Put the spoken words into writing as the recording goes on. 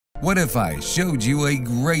What if I showed you a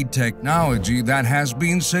great technology that has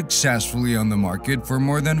been successfully on the market for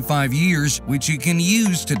more than 5 years, which you can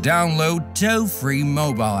use to download toll-free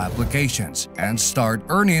mobile applications and start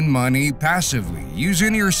earning money passively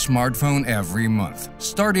using your smartphone every month,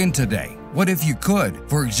 starting today? What if you could,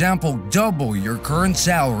 for example, double your current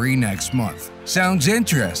salary next month? Sounds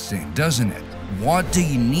interesting, doesn't it? What do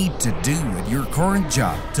you need to do at your current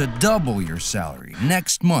job to double your salary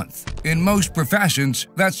next month? In most professions,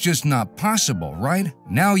 that's just not possible, right?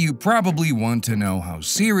 Now you probably want to know how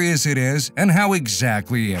serious it is and how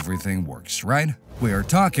exactly everything works, right? We are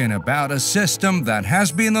talking about a system that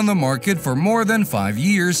has been on the market for more than 5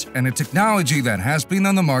 years and a technology that has been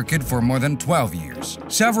on the market for more than 12 years.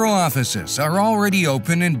 Several offices are already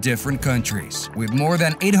open in different countries, with more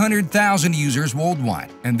than 800,000 users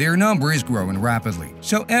worldwide, and their number is growing rapidly.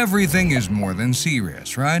 So everything is more than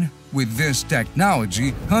serious, right? With this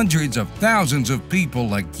technology, hundreds of thousands of people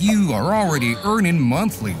like you are already earning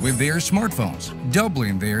monthly with their smartphones,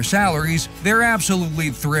 doubling their salaries. They're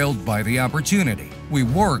absolutely thrilled by the opportunity. We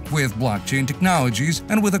work with blockchain technologies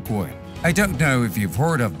and with a coin. I don't know if you've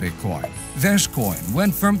heard of Bitcoin. This coin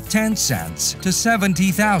went from 10 cents to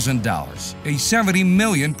 $70,000, a 70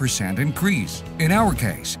 million% increase. In our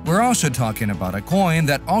case, we're also talking about a coin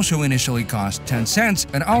that also initially cost 10 cents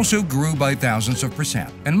and also grew by thousands of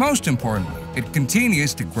percent. And most importantly, it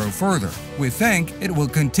continues to grow further. We think it will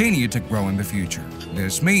continue to grow in the future.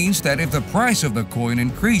 This means that if the price of the coin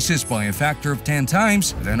increases by a factor of 10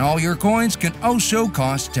 times, then all your coins can also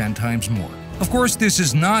cost 10 times more. Of course, this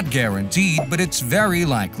is not guaranteed, but it's very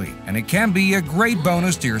likely, and it can be a great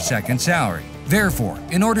bonus to your second salary. Therefore,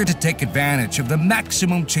 in order to take advantage of the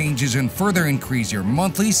maximum changes and further increase your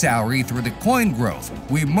monthly salary through the coin growth,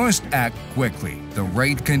 we must act quickly. The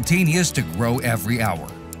rate continues to grow every hour.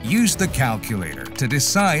 Use the calculator to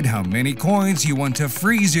decide how many coins you want to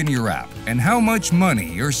freeze in your app and how much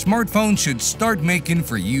money your smartphone should start making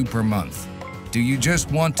for you per month. Do you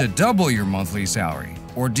just want to double your monthly salary?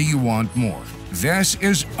 Or do you want more? This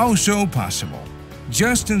is also possible.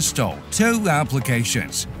 Just install 2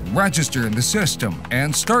 applications, register in the system,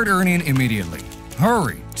 and start earning immediately.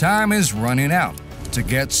 Hurry, time is running out. To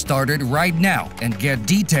get started right now and get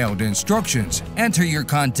detailed instructions, enter your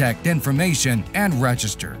contact information and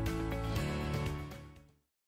register.